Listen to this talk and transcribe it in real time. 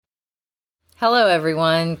Hello,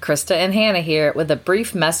 everyone. Krista and Hannah here with a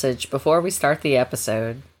brief message before we start the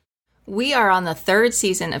episode. We are on the third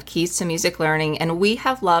season of Keys to Music Learning, and we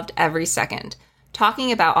have loved every second.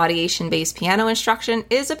 Talking about audiation-based piano instruction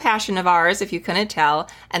is a passion of ours, if you couldn't tell,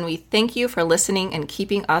 and we thank you for listening and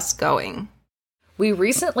keeping us going. We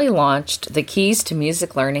recently launched the Keys to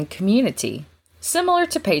Music Learning community. Similar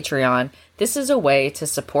to Patreon, this is a way to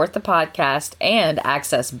support the podcast and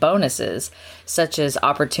access bonuses, such as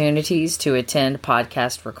opportunities to attend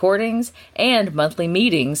podcast recordings and monthly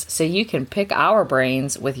meetings so you can pick our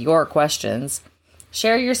brains with your questions,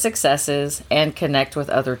 share your successes, and connect with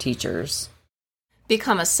other teachers.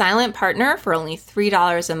 Become a silent partner for only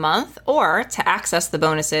 $3 a month, or to access the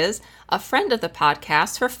bonuses, a friend of the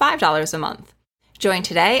podcast for $5 a month. Join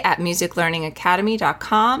today at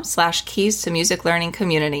musiclearningacademy.com/keys to music learning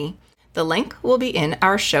community. The link will be in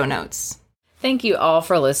our show notes. Thank you all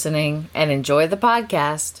for listening and enjoy the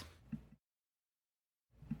podcast.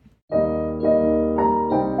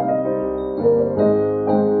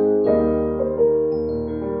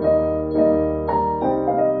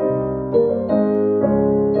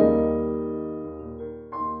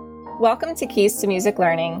 Welcome to Keys to Music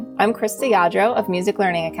Learning. I'm Krista Yadro of Music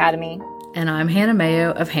Learning Academy. And I'm Hannah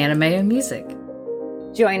Mayo of Hannah Mayo Music.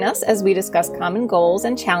 Join us as we discuss common goals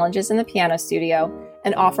and challenges in the piano studio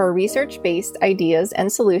and offer research-based ideas and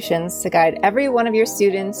solutions to guide every one of your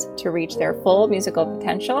students to reach their full musical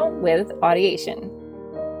potential with audiation.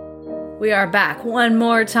 We are back one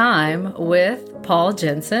more time with Paul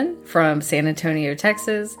Jensen from San Antonio,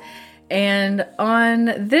 Texas. And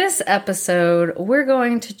on this episode, we're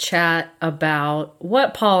going to chat about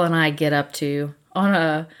what Paul and I get up to on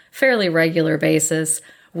a fairly regular basis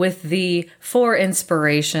with the For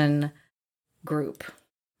Inspiration group.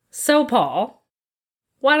 So, Paul,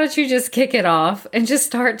 why don't you just kick it off and just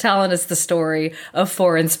start telling us the story of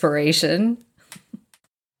For Inspiration?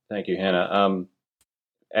 Thank you, Hannah.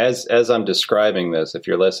 As I'm describing this, if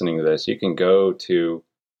you're listening to this, you can go to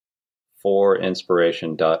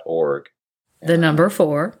forinspiration.org. The number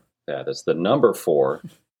 4. Yeah, that's the number 4.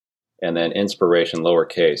 And then inspiration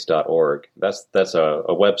lowercase.org. That's a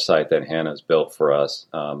website that Hannah's built for us.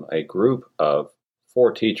 A group of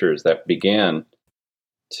 4 teachers that began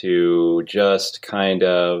to just kind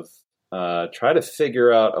of try to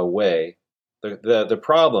figure out a way. The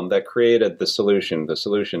problem that created the solution is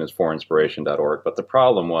forinspiration.org. But the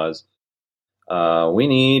problem was we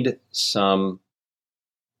need some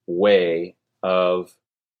way of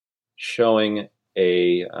showing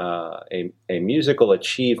a musical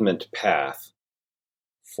achievement path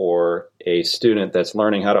for a student that's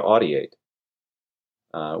learning how to audiate.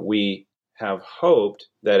 We have hoped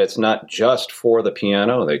that it's not just for the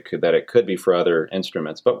piano, that it could be for other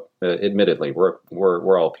instruments, but admittedly,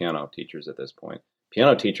 we're all piano teachers at this point.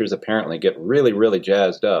 Piano teachers apparently get really, really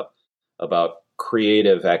jazzed up about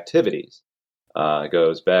creative activities. It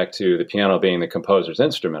goes back to the piano being the composer's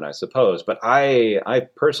instrument, I suppose. But I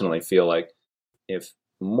personally feel like if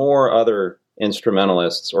more other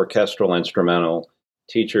instrumentalists, orchestral instrumental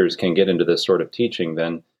teachers can get into this sort of teaching,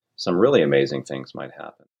 then some really amazing things might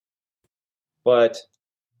happen. But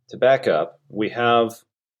to back up, we have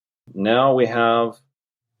an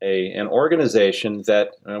organization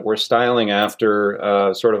that we're styling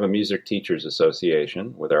after sort of a music teachers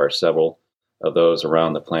association, where there are several of those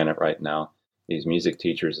around the planet right now. These music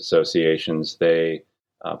teachers associations, they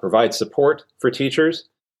provide support for teachers.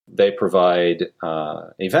 They provide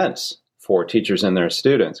events for teachers and their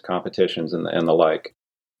students, competitions and the like.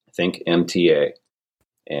 Think MTA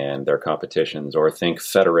and their competitions, or think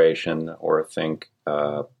Federation, or think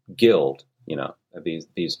Guild.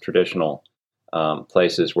 These traditional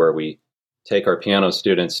places where we take our piano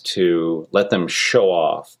students to let them show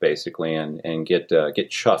off, basically, and get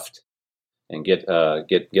chuffed and get a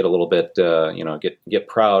little bit get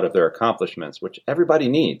proud of their accomplishments, which everybody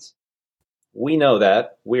needs. We know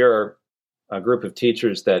that. We are a group of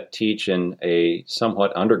teachers that teach in a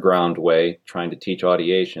somewhat underground way, trying to teach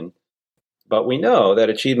audiation. But we know that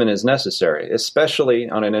achievement is necessary, especially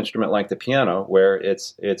on an instrument like the piano, where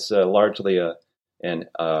it's largely it's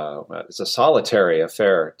a solitary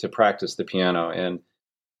affair to practice the piano. And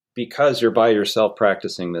because you're by yourself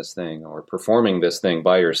practicing this thing or performing this thing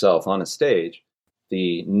by yourself on a stage,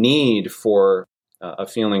 the need for a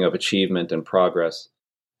feeling of achievement and progress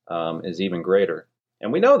is even greater.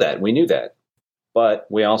 And we know that. We knew that. But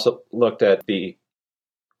we also looked at the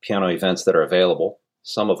piano events that are available.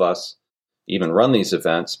 Some of us even run these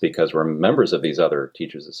events because we're members of these other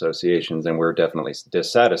teachers' associations, and we're definitely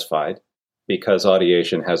dissatisfied because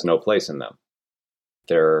audiation has no place in them.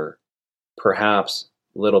 They're perhaps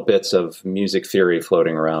little bits of music theory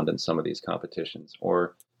floating around in some of these competitions,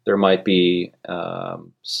 or there might be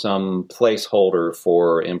some placeholder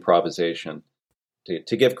for improvisation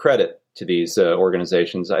to give credit to these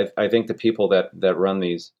organizations. I think the people that run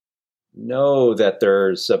these know that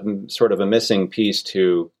there's sort of a missing piece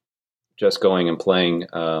to just going and playing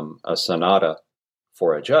a sonata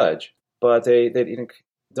for a judge, but they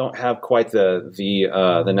don't have quite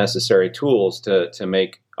the necessary tools to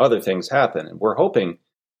make other things happen. And we're hoping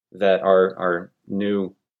that our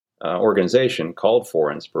new organization called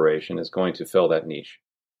For Inspiration is going to fill that niche.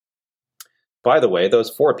 By the way, those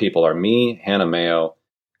 4 people are me, Hannah Mayo,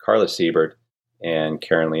 Carla Siebert, and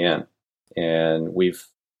Karen Leanne. And we've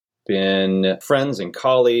been friends and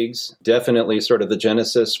colleagues. Definitely sort of the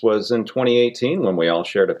genesis was in 2018 when we all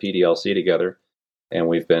shared a PDLC together. And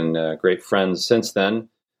we've been great friends since then.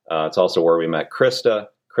 It's also where we met Krista.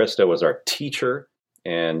 Krista was our teacher.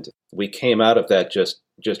 And we came out of that just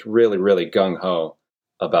really, really gung-ho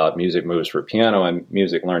about music moves for piano and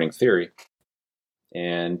music learning theory.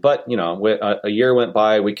 But a year went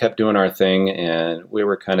by, we kept doing our thing, and we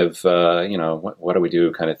were kind of, what do we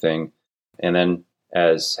do kind of thing. And then,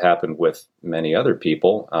 as happened with many other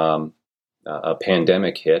people, a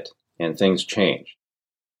pandemic hit and things changed.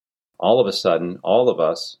 All of a sudden, all of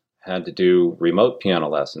us had to do remote piano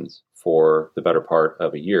lessons for the better part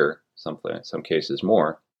of a year, some cases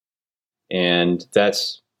more. And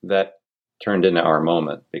that turned into our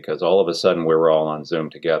moment, because all of a sudden we were all on Zoom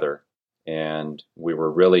together, and we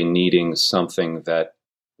were really needing something that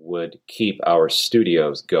would keep our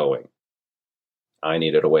studios going. I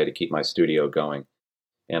needed a way to keep my studio going.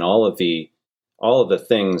 And all of the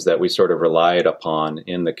things that we sort of relied upon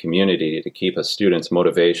in the community to keep a student's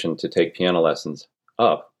motivation to take piano lessons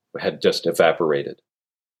up had just evaporated.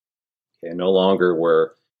 Okay, no longer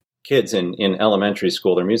were kids in elementary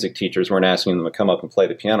school, their music teachers weren't asking them to come up and play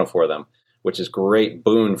the piano for them, which is great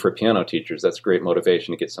boon for piano teachers. That's great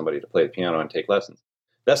motivation to get somebody to play the piano and take lessons.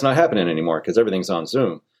 That's not happening anymore because everything's on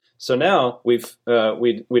Zoom. So now we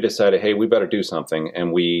decided, hey, we better do something,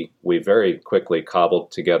 and we very quickly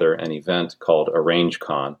cobbled together an event called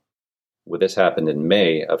ArrangeCon. Well, this happened in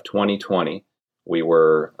May of 2020. We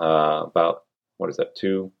were about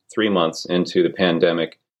 2-3 months into the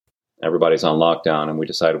pandemic. Everybody's on lockdown, and we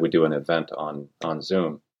decided we'd do an event on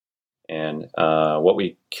Zoom. And what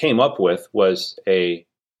we came up with was an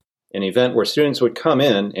event where students would come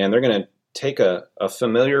in, and they're going to take a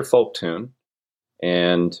familiar folk tune.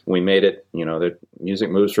 And we made it, the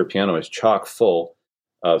Music Moves for Piano is chock full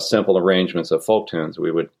of simple arrangements of folk tunes.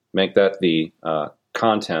 We would make that the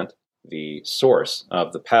content, the source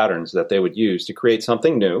of the patterns that they would use to create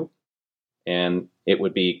something new. And it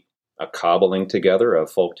would be a cobbling together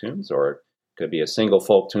of folk tunes, or it could be a single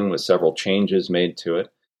folk tune with several changes made to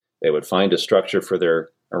it. They would find a structure for their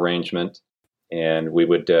arrangement, and we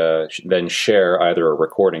would then share either a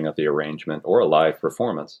recording of the arrangement or a live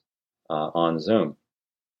performance on Zoom.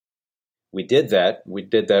 We did that. We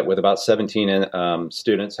did that with about 17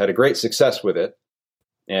 students, had a great success with it.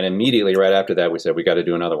 And immediately right after that, we said, we got to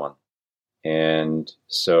do another one. And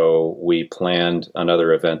so we planned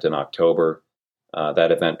another event in October.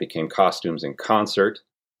 That event became Costumes in Concert,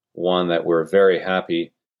 one that we're very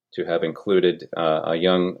happy to have included a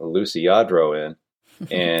young Lucy Yadro in.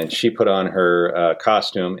 And she put on her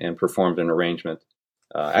costume and performed an arrangement.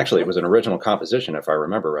 Actually, it was an original composition, if I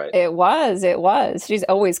remember right. It was. She's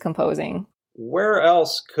always composing. Where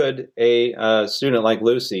else could a student like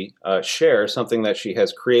Lucy share something that she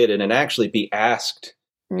has created and actually be asked,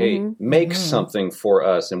 hey, make something for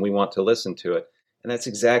us and we want to listen to it? And that's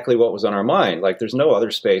exactly what was on our mind. Like, there's no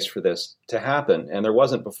other space for this to happen. And there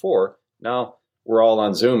wasn't before. Now we're all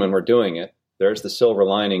on Zoom and we're doing it. There's the silver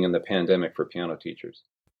lining in the pandemic for piano teachers.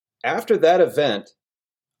 After that event,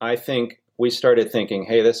 I think we started thinking,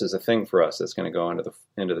 hey, this is a thing for us that's going to go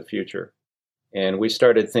into the future. And we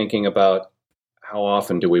started thinking about how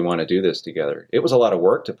often do we want to do this together? It was a lot of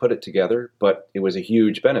work to put it together, but it was a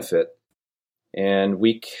huge benefit. And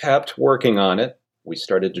we kept working on it. We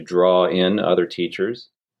started to draw in other teachers.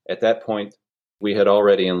 At that point, we had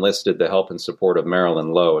already enlisted the help and support of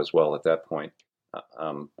Marilyn Lowe as well at that point.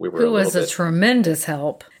 Who was a tremendous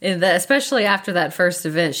help, especially after that first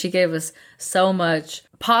event. She gave us so much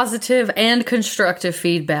positive and constructive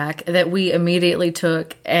feedback that we immediately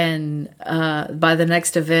took. And by the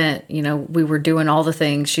next event, we were doing all the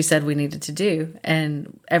things she said we needed to do,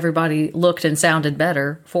 and everybody looked and sounded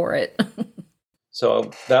better for it.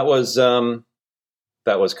 So that was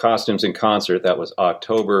Costumes in Concert. That was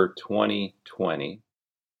October 2020.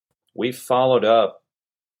 We followed up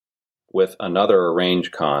with another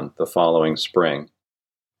ArrangeCon the following spring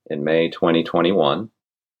in May 2021.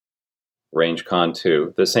 ArrangeCon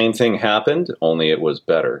 2. The same thing happened, only it was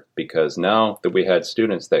better, because now that we had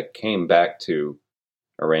students that came back to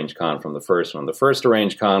ArrangeCon from the first one. The first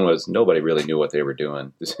ArrangeCon was nobody really knew what they were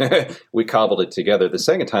doing. We cobbled it together. The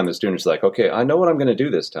second time, the students were like, okay, I know what I'm going to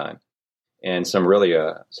do this time. And some really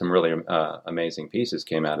amazing pieces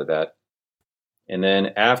came out of that. And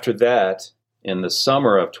then after that, in the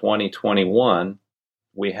summer of 2021,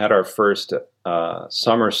 we had our first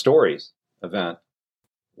Summer Stories event,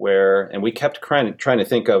 and we kept trying to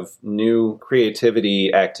think of new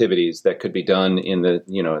creativity activities that could be done in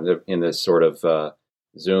this sort of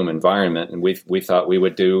Zoom environment. And we thought we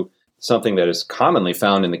would do something that is commonly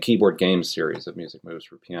found in the keyboard games series of Music Moves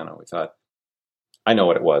for Piano. We thought, I know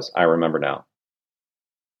what it was. I remember now.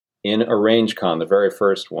 In ArrangeCon, the very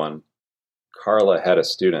first one, Carla had a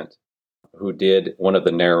student who did one of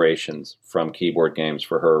the narrations from keyboard games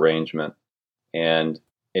for her arrangement. And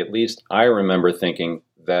at least I remember thinking,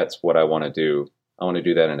 that's what I want to do. I want to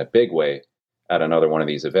do that in a big way at another one of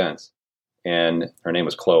these events. And her name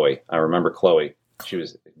was Chloe. I remember Chloe. She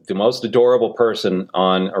was the most adorable person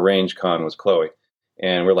on ArrangeCon was Chloe.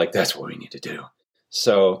 And we're like, that's what we need to do.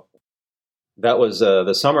 So that was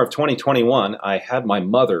the summer of 2021. I had my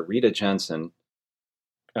mother, Rita Jensen,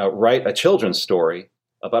 write a children's story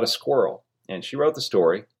about a squirrel. And she wrote the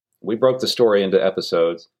story. We broke the story into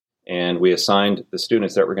episodes, and we assigned the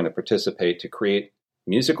students that were going to participate to create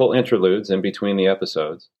musical interludes in between the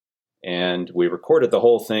episodes. And we recorded the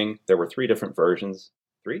whole thing. There were 3 different versions.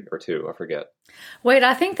 3 or 2, I forget. Wait,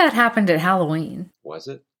 I think that happened at Halloween. Was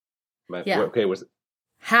it? Yeah. Okay, was it?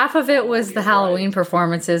 Half of it was the Halloween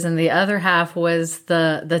performances, and the other half was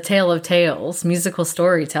the Tale of Tales, musical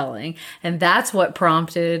storytelling. And that's what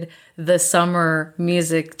prompted the summer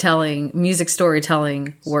music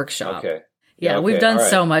storytelling workshop. Okay. Yeah, okay, we've done right.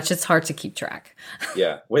 so much, it's hard to keep track.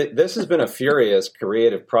 Yeah, this has been a furious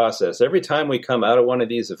creative process. Every time we come out of one of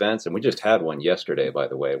these events, and we just had one yesterday, by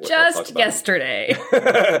the way. Just yesterday.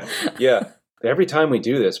 Yeah. Every time we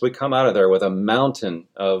do this, we come out of there with a mountain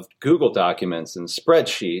of Google documents and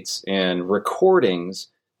spreadsheets and recordings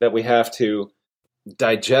that we have to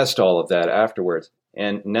digest all of that afterwards.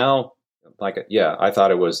 And now, I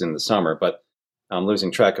thought it was in the summer, but I'm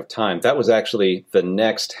losing track of time. That was actually the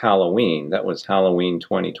next Halloween. That was Halloween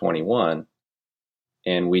 2021.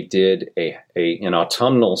 And we did an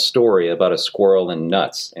autumnal story about a squirrel and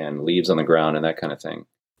nuts and leaves on the ground and that kind of thing,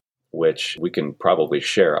 which we can probably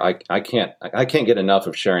share. I can't get enough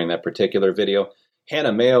of sharing that particular video.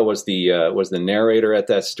 Hannah Mayo was the narrator at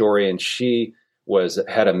that story, and she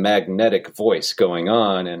had a magnetic voice going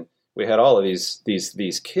on, and we had all of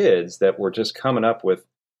these kids that were just coming up with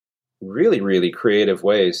really, really creative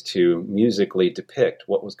ways to musically depict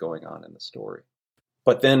what was going on in the story.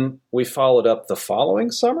 But then we followed up the following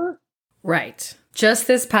summer? Right. Just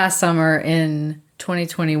this past summer in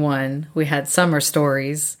 2021, we had Summer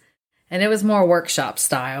Stories, and it was more workshop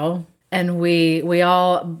style. And we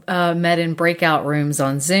all met in breakout rooms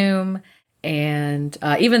on Zoom, and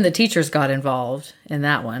even the teachers got involved in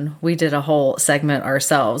that one. We did a whole segment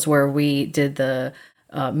ourselves where we did the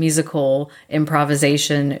musical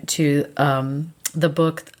improvisation to the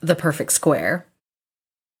book The Perfect Square.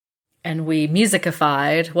 And we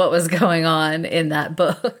musicified what was going on in that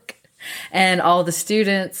book. And all the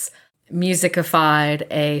students musicified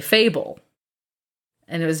a fable.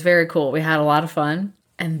 And it was very cool. We had a lot of fun.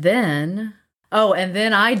 And then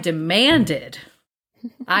I demanded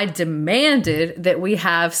that we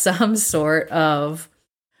have some sort of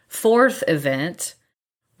 4th event,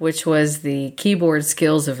 which was the keyboard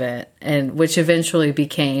skills event, and which eventually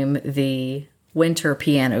became the Winter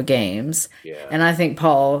Piano Games. Yeah. And I think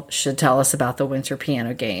Paul should tell us about the Winter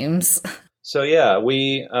Piano Games. So yeah,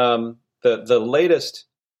 we the latest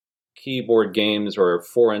keyboard games or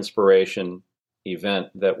for inspiration event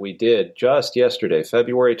that we did just yesterday,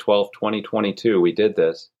 February 12th, 2022, we did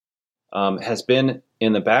this, has been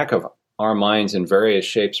in the back of our minds in various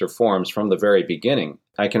shapes or forms from the very beginning.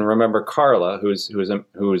 I can remember Carla, who's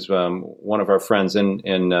one of our friends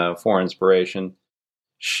in For Inspiration.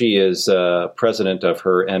 She is president of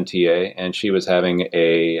her MTA, and she was having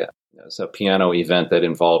a piano event that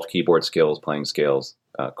involved keyboard skills, playing scales,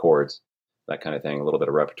 chords, that kind of thing, a little bit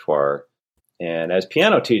of repertoire. And as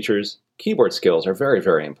piano teachers, keyboard skills are very,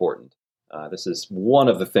 very important. This is one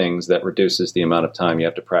of the things that reduces the amount of time you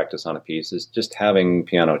have to practice on a piece, is just having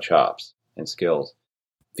piano chops and skills.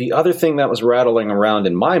 The other thing that was rattling around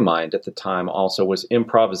in my mind at the time also was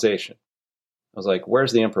improvisation. I was like,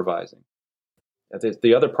 where's the improvising?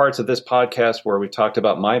 The other parts of this podcast where we talked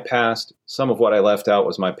about my past, some of what I left out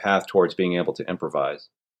was my path towards being able to improvise.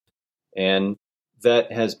 And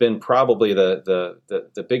that has been probably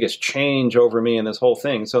the biggest change over me in this whole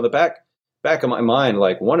thing. So the back of my mind,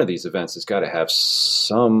 like, one of these events has got to have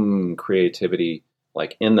some creativity,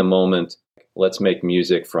 like in the moment, let's make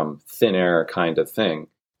music from thin air kind of thing.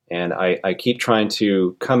 And I keep trying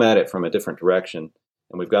to come at it from a different direction.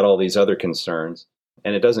 And we've got all these other concerns,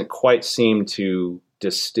 and it doesn't quite seem to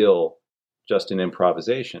distill just in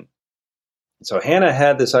improvisation. So Hannah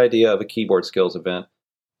had this idea of a keyboard skills event.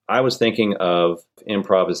 I was thinking of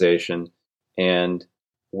improvisation, and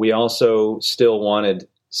we also still wanted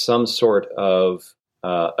some sort of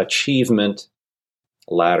achievement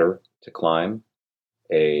ladder to climb,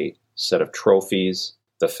 a set of trophies.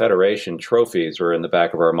 The Federation trophies were in the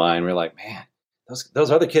back of our mind. We're like, man,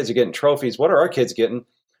 those other kids are getting trophies. What are our kids getting?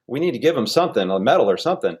 We need to give them something, a medal or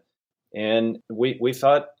something. And we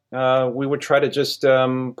thought we would try to just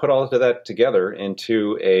put all of that together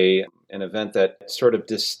into an event that sort of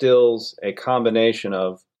distills a combination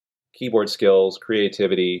of keyboard skills,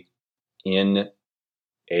 creativity in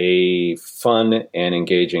a fun and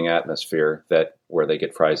engaging atmosphere where they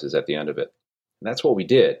get prizes at the end of it. And that's what we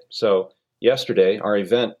did. So yesterday, our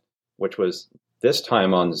event, which was this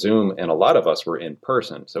time on Zoom, and a lot of us were in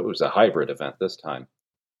person, so it was a hybrid event this time.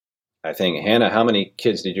 I think, Hannah, how many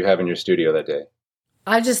kids did you have in your studio that day?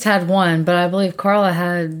 I just had one, but I believe Carla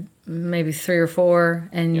had maybe 3 or 4,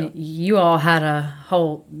 and you all had a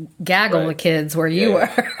whole gaggle of kids where you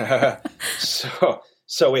were.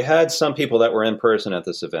 So we had some people that were in person at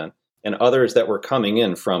this event, and others that were coming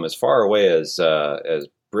in from as far away as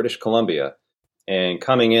British Columbia. And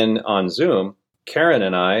coming in on Zoom, Karen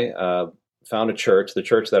and I found a church, the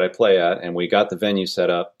church that I play at, and we got the venue set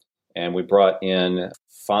up, and we brought in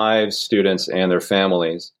 5 students and their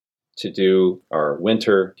families to do our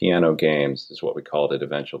winter piano games, is what we called it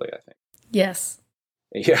eventually, I think. Yes.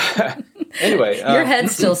 Yeah. Anyway. Your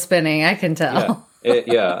head's still spinning, I can tell.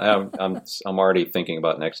 I'm already thinking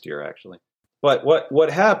about next year, actually. But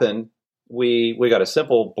what happened, we got a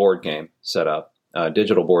simple board game set up, a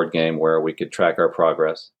digital board game where we could track our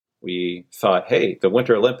progress. We thought, hey, the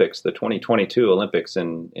Winter Olympics, the 2022 Olympics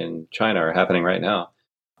in China are happening right now.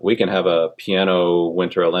 We can have a piano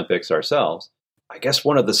Winter Olympics ourselves. I guess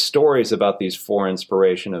one of the stories about these 4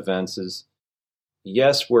 inspiration events is,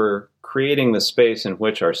 yes, we're creating the space in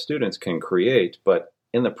which our students can create, but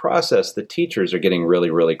in the process, the teachers are getting really,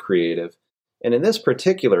 really creative. And in this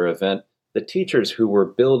particular event, the teachers who were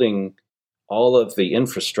building all of the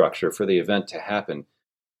infrastructure for the event to happen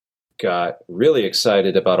got really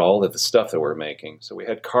excited about all of the stuff that we're making. So we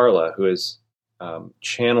had Carla, who is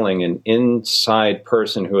channeling an inside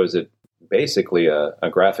person who is basically a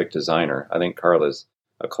graphic designer. I think Carla's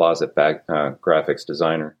a closet graphics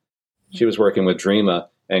designer. She was working with Dreama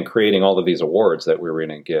and creating all of these awards that we were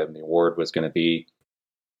going to give. The award is going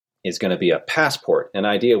to be a passport, an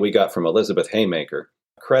idea we got from Elizabeth Haymaker.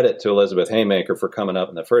 Credit to Elizabeth Haymaker for coming up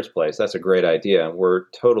in the first place. That's a great idea, and we're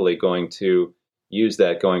totally going to use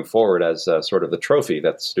that going forward as sort of the trophy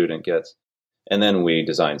that the student gets. And then we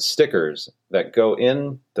designed stickers that go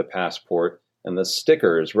in the passport, and the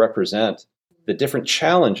stickers represent the different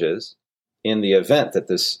challenges in the event that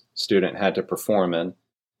this student had to perform in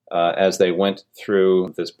as they went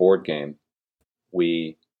through this board game.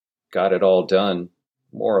 We got it all done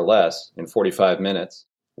more or less in 45 minutes.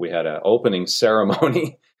 We had an opening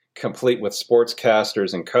ceremony complete with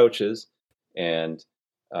sportscasters and coaches, and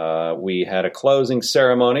we had a closing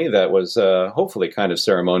ceremony that was hopefully kind of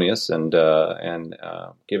ceremonious and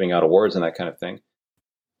giving out awards and that kind of thing.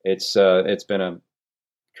 It's been a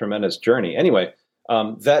tremendous journey. Anyway,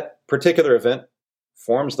 that particular event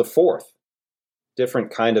forms the 4th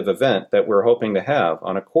different kind of event that we're hoping to have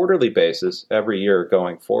on a quarterly basis every year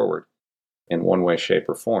going forward in one way, shape,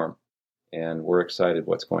 or form. And we're excited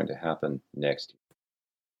what's going to happen next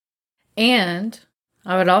year. And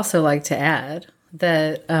I would also like to add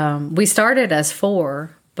that we started as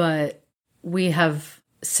 4, but we have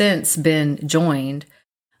since been joined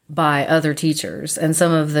by other teachers. And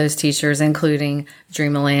some of those teachers, including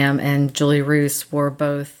Dreama Lamb and Julie Roos, were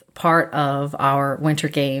both part of our winter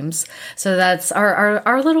games. So that's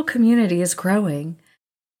our little community is growing.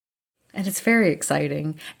 And it's very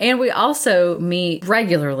exciting. And we also meet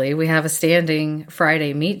regularly. We have a standing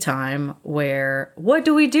Friday meet time where, what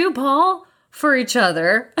do we do, Paul, for each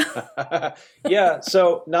other? Yeah.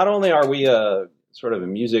 So not only are we sort of a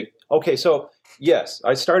music... Okay, so yes,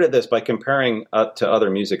 I started this by comparing to other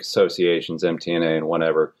music associations, MTNA and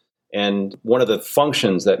whatever. And one of the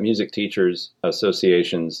functions that music teachers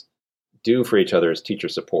associations do for each other is teacher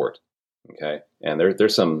support. Okay. And there are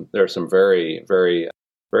some very, very,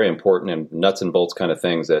 very important and nuts and bolts kind of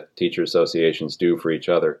things that teacher associations do for each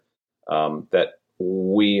other that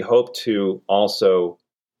we hope to also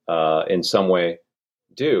in some way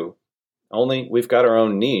do. Only we've got our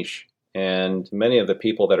own niche, and many of the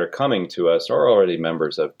people that are coming to us are already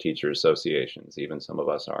members of teacher associations. Even some of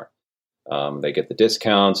us are. They get the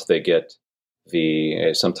discounts. They get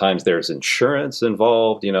sometimes there's insurance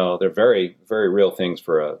involved. They're very, very real things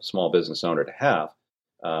for a small business owner to have.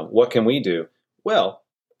 What can we do? Well,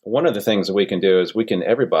 one of the things that we can do is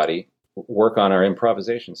everybody work on our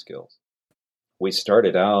improvisation skills. We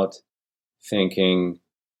started out thinking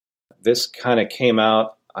this kind of came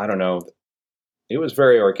out, I don't know, it was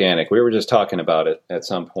very organic. We were just talking about it at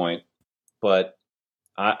some point. But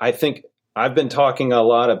I think I've been talking a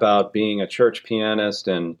lot about being a church pianist,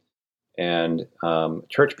 and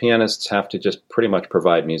church pianists have to just pretty much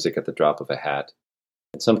provide music at the drop of a hat.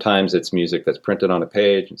 And sometimes it's music that's printed on a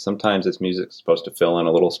page, and sometimes it's music supposed to fill in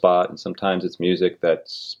a little spot, and sometimes it's music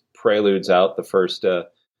that preludes out the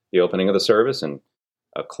opening of the service and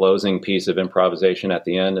a closing piece of improvisation at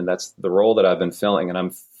the end. And that's the role that I've been filling. And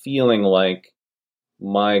I'm feeling like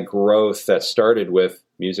my growth that started with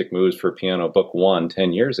Music Moves for Piano Book 1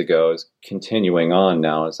 10 years ago is continuing on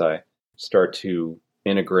now as I start to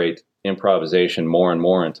integrate improvisation more and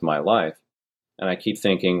more into my life. And I keep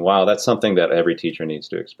thinking, wow, that's something that every teacher needs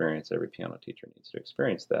to experience. Every piano teacher needs to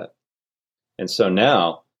experience that. And so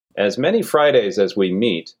now, as many Fridays as we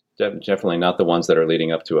meet, definitely not the ones that are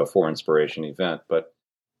leading up to a For Inspiration event, but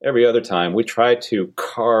every other time we try to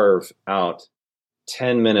carve out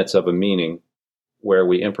 10 minutes of a meeting where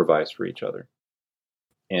we improvise for each other.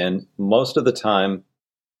 And most of the time,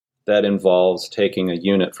 that involves taking a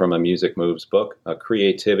unit from a Music Moves book, a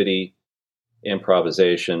creativity,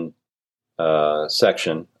 improvisation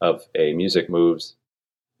section of a Music Moves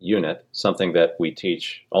unit, something that we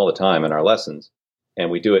teach all the time in our lessons,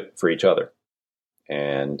 and we do it for each other.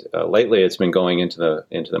 And lately, it's been going into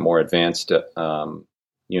the more advanced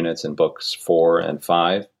units in books 4 and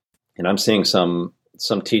 5, and I'm seeing some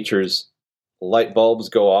teachers' light bulbs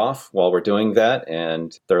go off while we're doing that,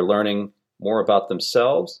 and they're learning more about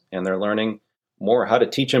themselves, and they're learning more how to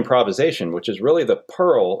teach improvisation, which is really the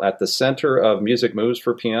pearl at the center of Music Moves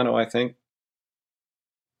for Piano, I think,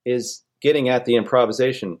 is getting at the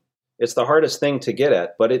improvisation. It's the hardest thing to get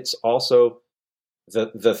at, but it's also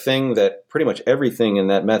the thing that pretty much everything in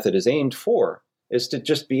that method is aimed for, is to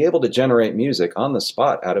just be able to generate music on the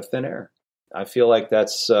spot out of thin air. I feel like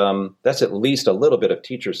that's at least a little bit of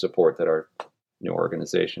teacher support that our new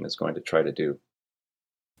organization is going to try to do.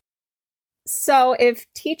 So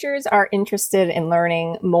if teachers are interested in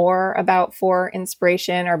learning more about For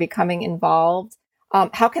Inspiration or becoming involved,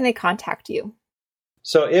 how can they contact you?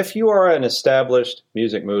 So if you are an established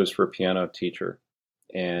Music Moves for Piano teacher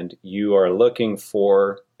and you are looking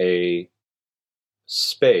for a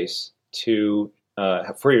space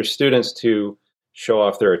for your students to show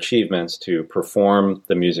off their achievements, to perform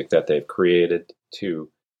the music that they've created, to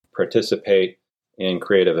participate in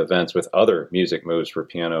creative events with other Music Moves for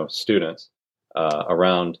Piano students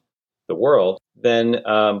around the world, then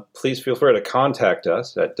please feel free to contact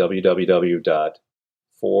us at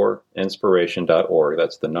www.forinspiration.org.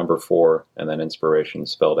 That's the number 4 and then inspiration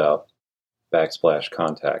spelled out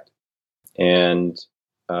 /contact. And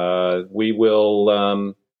we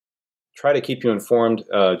will try to keep you informed.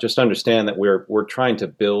 Just understand that we're trying to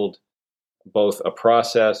build both a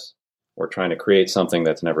process, we're trying to create something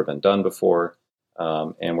that's never been done before,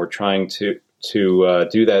 and we're trying to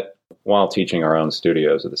do that while teaching our own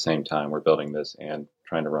studios at the same time. We're building this and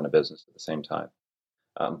trying to run a business at the same time.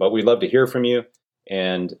 But we'd love to hear from you.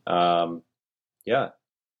 And yeah.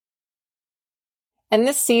 And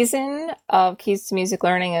this season of Keys to Music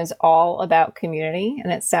Learning is all about community.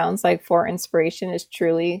 And it sounds like For Inspiration is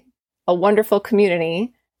truly a wonderful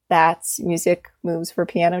community that Music Moves for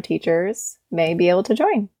Piano teachers may be able to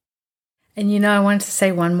join. And I wanted to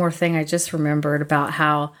say one more thing. I just remembered about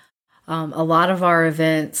how a lot of our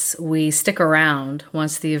events, we stick around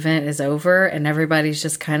once the event is over and everybody's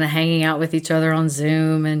just kind of hanging out with each other on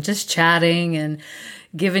Zoom and just chatting and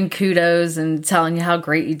giving kudos and telling you how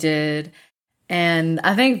great you did. And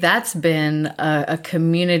I think that's been a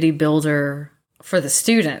community builder for the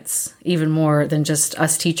students, even more than just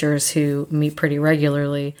us teachers who meet pretty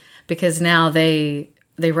regularly, because now they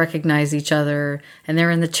recognize each other and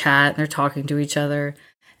they're in the chat and they're talking to each other.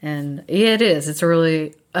 And yeah, it is. It's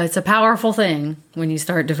a powerful thing when you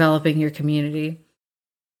start developing your community.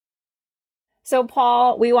 So,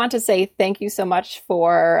 Paul, we want to say thank you so much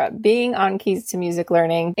for being on Keys to Music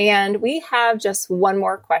Learning. And we have just one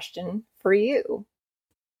more question for you.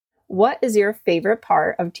 What is your favorite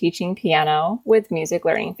part of teaching piano with music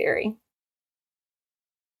learning theory?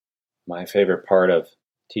 My favorite part of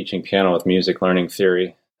teaching piano with music learning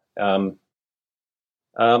theory.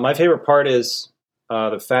 My favorite part is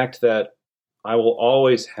the fact that I will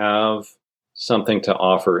always have something to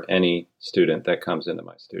offer any student that comes into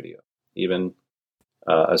my studio, even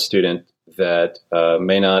a student that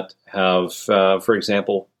may not have, for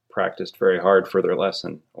example, practiced very hard for their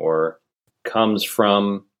lesson, or comes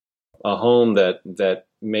from a home that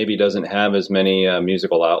maybe doesn't have as many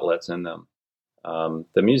musical outlets in them.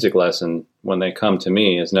 The music lesson, when they come to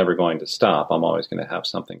me, is never going to stop. I'm always going to have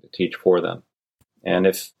something to teach for them. And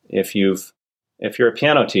if you're a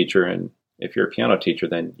piano teacher, and if you're a piano teacher,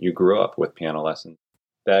 then you grew up with piano lessons.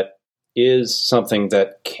 That is something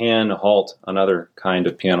that can halt another kind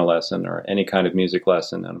of piano lesson or any kind of music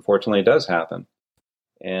lesson. And unfortunately, it does happen.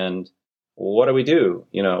 And what do we do?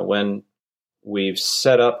 When we've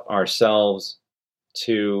set up ourselves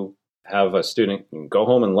to have a student go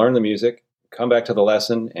home and learn the music, come back to the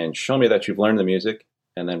lesson and show me that you've learned the music,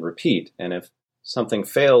 and then repeat. And if something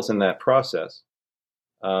fails in that process,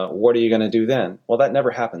 what are you going to do then? Well, that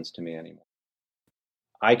never happens to me anymore.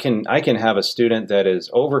 I can have a student that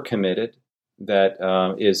is overcommitted,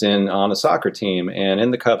 that is on a soccer team and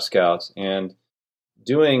in the Cub Scouts and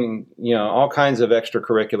doing all kinds of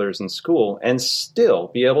extracurriculars in school, and still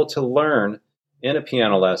be able to learn in a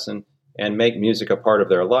piano lesson and make music a part of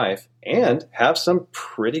their life, and have some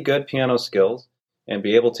pretty good piano skills, and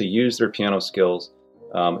be able to use their piano skills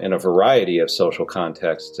in a variety of social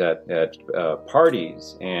contexts, at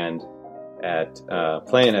parties, and at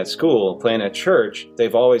playing at school, playing at church.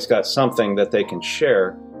 They've always got something that they can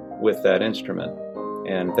share with that instrument.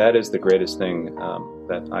 And that is the greatest thing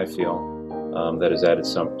that I feel that has added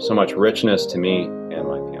so much richness to me and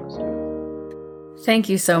my piano students. Thank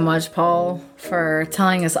you so much, Paul, for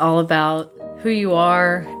telling us all about who you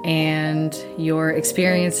are and your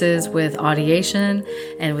experiences with audiation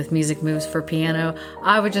and with Music Moves for Piano.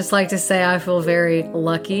 I would just like to say I feel very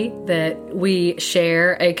lucky that we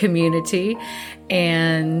share a community,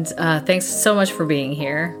 and thanks so much for being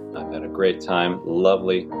here. I've had a great time.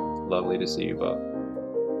 Lovely to see you both.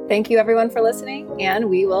 Thank you everyone for listening,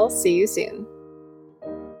 and we will see you soon.